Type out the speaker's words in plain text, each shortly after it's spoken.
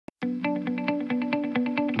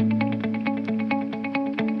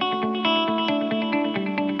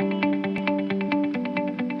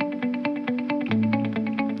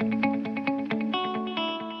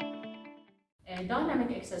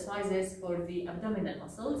exercises for the abdominal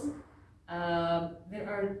muscles. There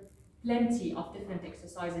are plenty of different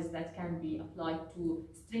exercises that can be applied to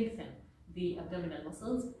strengthen the abdominal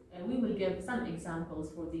muscles. We will give some examples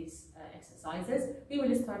for these exercises. We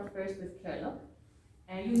will start first with curl up.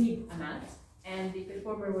 You need a mat, and the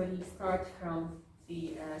performer will start from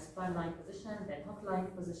the supine lying position, then hook lying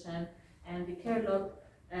position, and the curl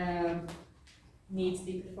up needs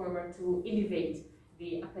the performer to elevate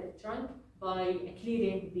the upper trunk by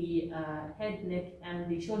clearing the head, neck, and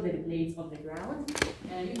the shoulder blades of the ground.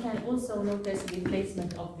 You can also notice the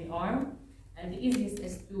placement of the arm. And the easiest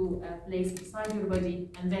is to place beside your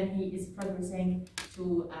body, and then he is progressing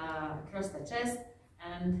to cross the chest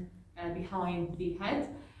and behind the head.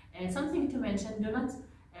 Something to mention, do not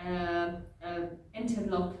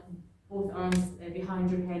interlock both arms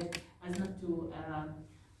behind your head as not to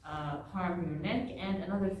harm your neck. And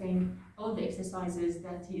another thing, all the exercises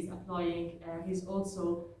that he is applying, he's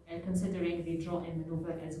also considering the draw-in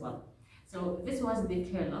maneuver as well. So this was the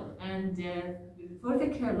curl up, and for the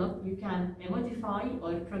curl up you can modify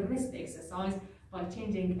or progress the exercise by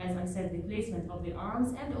changing, as I said, the placement of the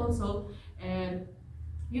arms, and also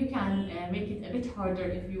you can make it a bit harder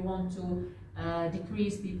if you want to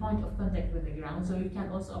decrease the point of contact with the ground. So you can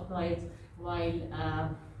also apply it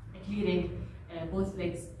while clearing both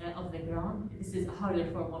legs of the ground. This is a harder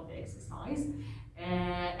form of the exercise.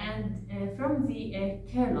 From the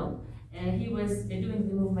curl up, he was doing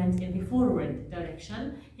the movement in the forward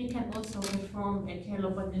direction. He can also perform a curl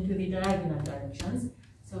up but into the diagonal directions.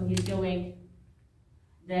 So he's going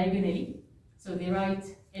diagonally. So the right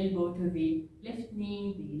elbow to the left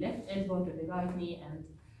knee, the left elbow to the right knee, and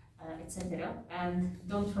etc. And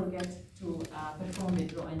don't forget to perform the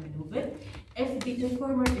draw-in maneuver. If the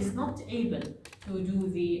performer is not able to do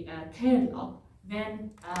the curl up,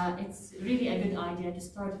 then it's really a good idea to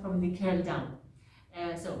start from the curl down.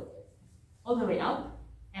 So all the way up,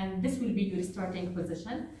 and this will be your starting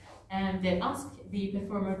position. And then ask the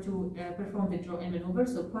performer to perform the draw-in maneuver.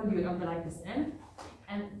 So pull your umbilicus in,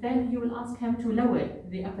 and then you will ask him to lower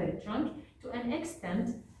the upper trunk to an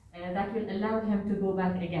extent that will allow him to go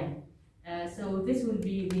back again. So this will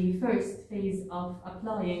be the first phase of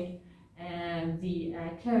applying the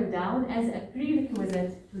curl down as a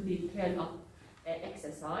prerequisite to the curl up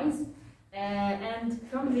exercise. And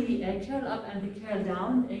from the curl up and the curl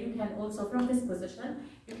down, you can also, from this position,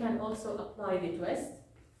 you can also apply the twist.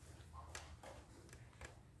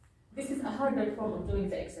 This is a harder form of doing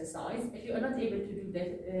the exercise. If you are not able to do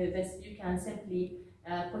this, you can simply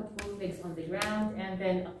put both legs on the ground and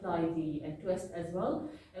then apply the twist as well.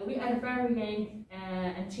 We are varying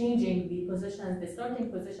and changing the positions, the starting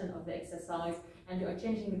position of the exercise, and you are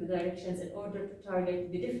changing the directions in order to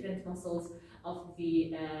target the different muscles of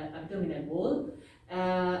the abdominal wall.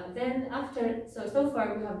 Then after, so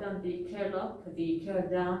far we have done the curl up, the curl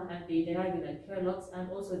down, and the diagonal curl ups, and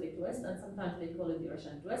also the twist, and sometimes they call it the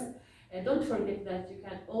Russian twist. Don't forget that you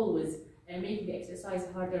can always make the exercise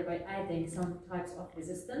harder by adding some types of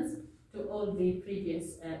resistance to all the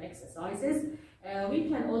previous exercises. We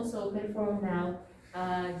can also perform now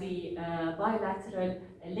the bilateral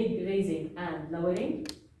leg raising and lowering.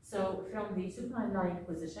 So from the supine lying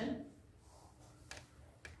position,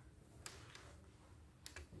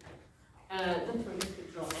 don't forget to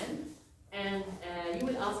draw in, and you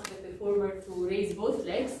will ask the performer to raise both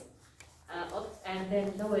legs up and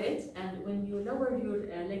then lower it. And when you lower your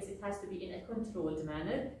legs, it has to be in a controlled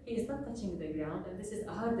manner. He is not touching the ground, and this is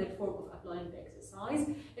a harder form of applying the exercise.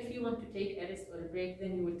 If you want to take a rest or a break,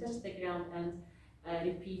 then you will touch the ground and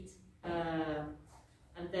repeat,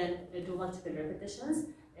 and then do multiple repetitions.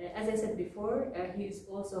 As I said before, he is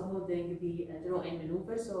also holding the draw-in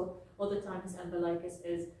maneuver, so all the time his umbilicus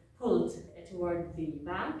is pulled toward the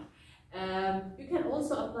back. You can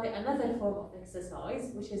also apply another form of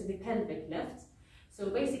exercise, which is the pelvic lift. So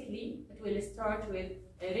basically, it will start with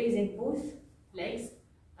raising both legs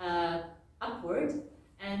upward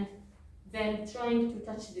and then trying to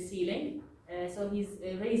touch the ceiling. So he's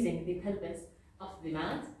raising the pelvis of the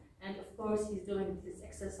mat, and of course he's doing this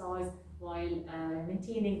exercise while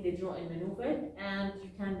maintaining the draw-in maneuver, and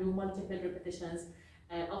you can do multiple repetitions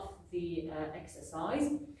of the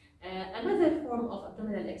exercise. Another form of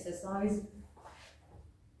abdominal exercise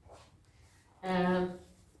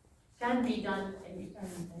can be done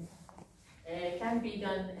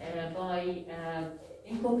by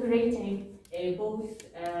incorporating both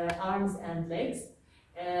arms and legs.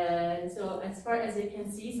 So as far as you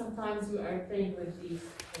can see, sometimes we are playing with the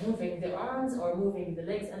moving the arms or moving the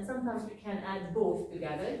legs, and sometimes we can add both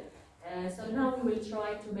together. So now we will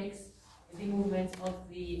try to mix the movements of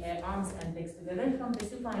the arms and legs together from the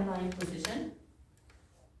supine lying position.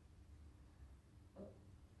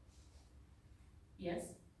 Yes.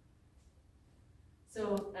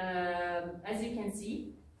 So as you can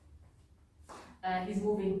see, he's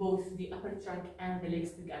moving both the upper trunk and the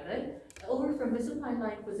legs together. Over from the supine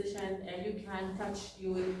lying position, you can touch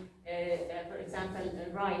your, for example,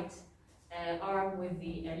 right arm with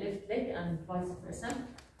the left leg and vice versa.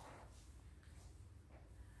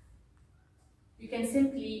 You can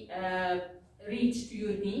simply reach to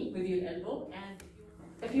your knee with your elbow, and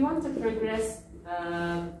if you want to progress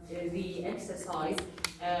the exercise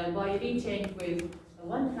by reaching with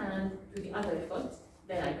one hand to the other foot,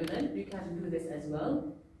 diagonal, you can do this as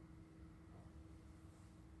well.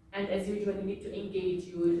 And as usual, you need to engage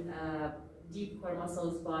your deep core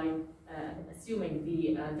muscles by assuming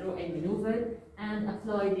the draw-in maneuver and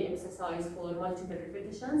apply the exercise for multiple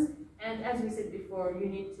repetitions. And as we said before, you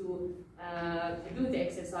need to do the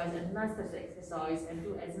exercise and master the exercise and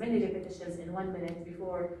do as many repetitions in 1 minute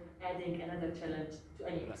before adding another challenge to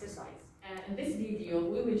any exercise. In this video,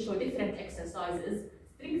 we will show different exercises,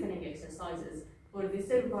 strengthening exercises for the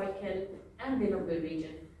cervical and the lumbar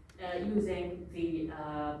region using the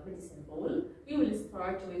medicine ball. We will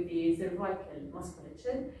start with the cervical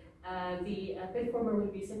musculature. The performer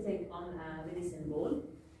will be sitting on a medicine ball,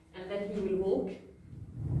 and then he will walk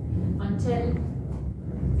until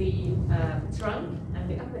the trunk and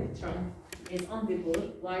the upper trunk is on the ball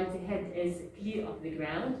while the head is clear of the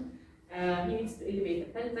ground. He needs to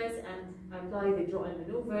elevate the pelvis and apply the draw-in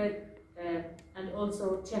maneuver and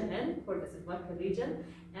also chin in for the cervical region.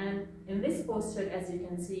 And in this posture, as you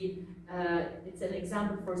can see, it's an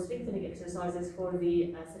example for strengthening exercises for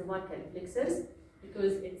the cervical flexors,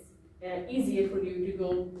 because it's easier for you to go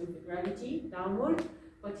with gravity downward,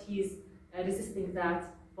 but he's resisting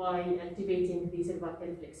that by activating the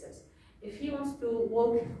cervical flexors. If he wants to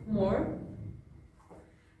walk more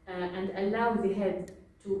and allow the head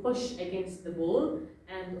to push against the ball,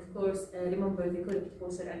 and of course remember the correct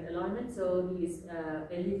posture and alignment, so he is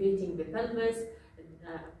elevating the pelvis,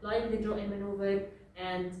 applying the draw-in maneuver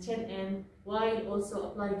and chin in, while also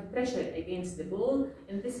applying pressure against the ball.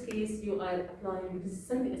 In this case, you are applying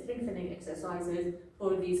strengthening exercises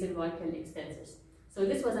for the cervical extensors. So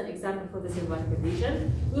this was an example for the cervical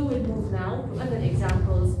region. We will move now to other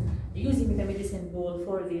examples using the medicine ball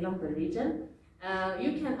for the lumbar region.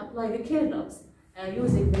 You can apply the curl-ups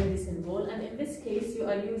using the medicine ball, and in this case, you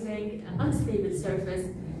are using an unstable surface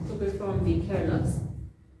to perform the curl-ups.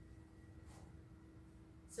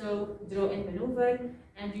 So draw-in maneuver,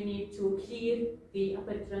 and you need to clear the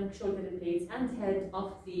upper trunk, shoulder blades, and head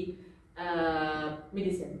of the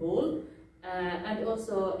medicine ball. And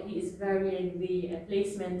also, he is varying the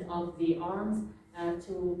placement of the arms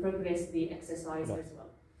to progress the exercise as well.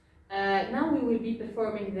 Now we will be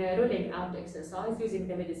performing the rolling out exercise using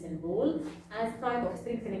the medicine ball as type of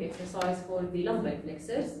strengthening exercise for the lumbar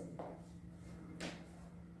flexors.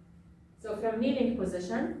 So from kneeling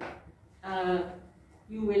position,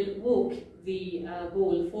 you will walk the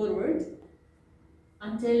ball forward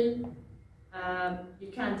until you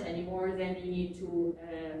can't anymore. Then you need to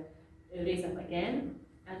raise up again,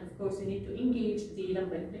 and of course you need to engage the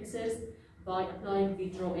lumbar flexors by applying the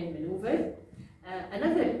draw-in maneuver.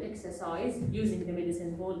 Another exercise using the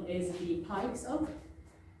medicine ball is the pikes up.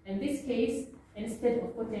 In this case, instead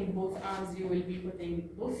of putting both arms, you will be putting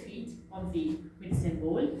both feet on the medicine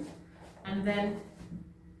ball, and then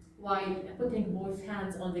while putting both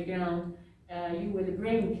hands on the ground, you will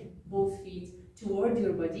bring both feet toward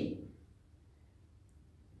your body.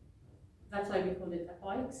 That's why we call it a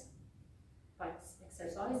pikes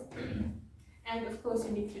exercise. And of course,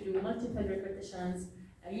 you need to do multiple repetitions.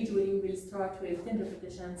 Usually, you will start with 10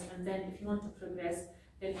 repetitions, and then if you want to progress,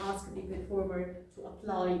 then ask the performer to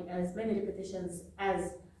apply as many repetitions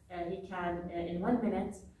as he can in 1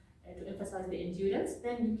 minute to emphasize the endurance.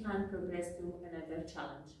 Then you can progress to another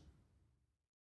challenge.